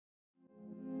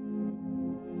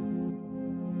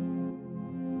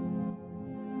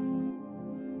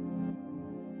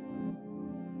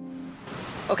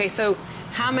Okay, so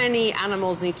how many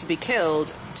animals need to be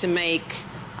killed to make,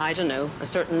 I don't know, a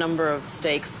certain number of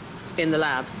steaks in the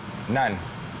lab? None.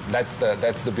 That's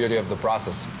the beauty of the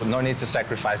process. No need to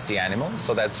sacrifice the animal,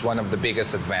 so that's one of the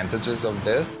biggest advantages of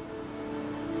this.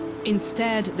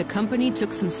 Instead, the company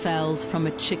took some cells from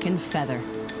a chicken feather.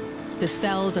 The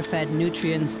cells are fed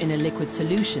nutrients in a liquid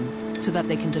solution so that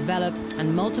they can develop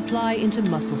and multiply into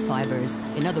muscle fibers,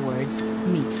 in other words,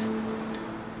 meat.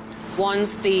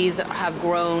 Once these have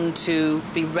grown to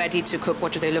be ready to cook,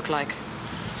 what do they look like?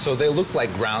 So they look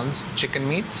like ground chicken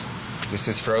meat. This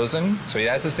is frozen, so it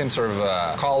has the same sort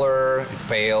of color. It's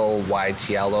pale, white,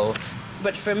 yellow.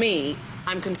 But for me,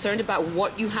 I'm concerned about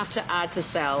what you have to add to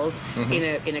cells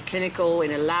in a clinical,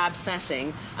 in a lab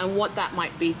setting, and what that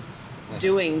might be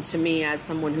doing to me as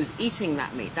someone who's eating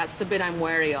that meat. That's the bit I'm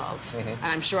wary of, and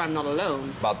I'm sure I'm not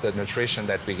alone. About the nutrition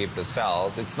that we give the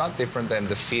cells, it's not different than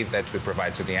the feed that we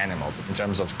provide to the animals in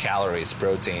terms of calories,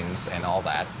 proteins, and all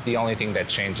that. The only thing that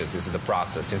changes is the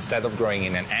process. Instead of growing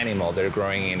in an animal, they're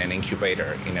growing in an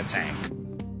incubator, in a tank.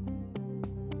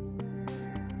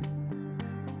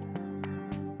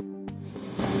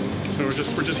 So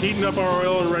we're just heating up our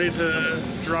oil and ready to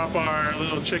drop our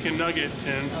little chicken nugget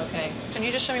in. Okay. Can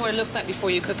you just show me what it looks like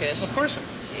before you cook it? Of course.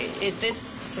 Is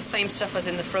this the same stuff as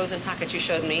in the frozen packet you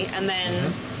showed me? And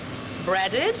then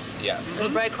breaded? Yes.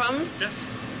 Little breadcrumbs? Yes.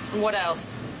 And what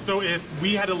else? So if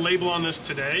we had a label on this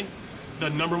today, the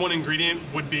 #1 ingredient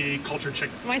would be cultured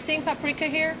chicken. Am I seeing paprika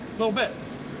here? A little bit.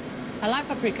 I like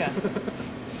paprika.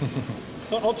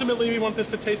 Well, ultimately, we want this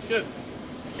to taste good.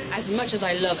 As much as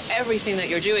I love everything that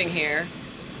you're doing here,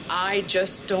 I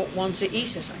just don't want to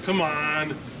eat it. Come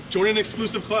on. Join an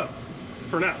exclusive club.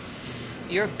 For now.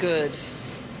 You're good.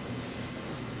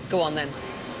 Go on then.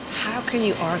 How can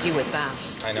you argue with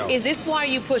that? I know. Is this why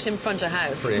you put him front of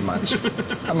house? Pretty much.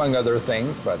 Among other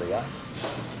things, but yeah.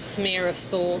 Smear of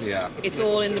sauce. Yeah. It's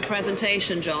all in the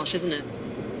presentation, Josh, isn't it?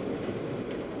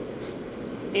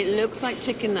 It looks like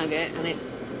chicken nugget and it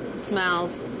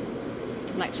smells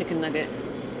like chicken nugget.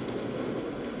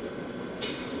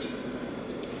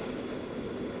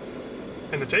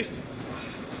 And the taste?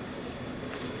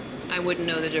 I wouldn't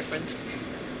know the difference.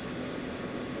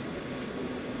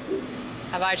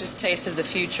 Have I just tasted the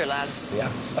future, lads? Yeah.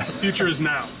 The future is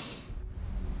now.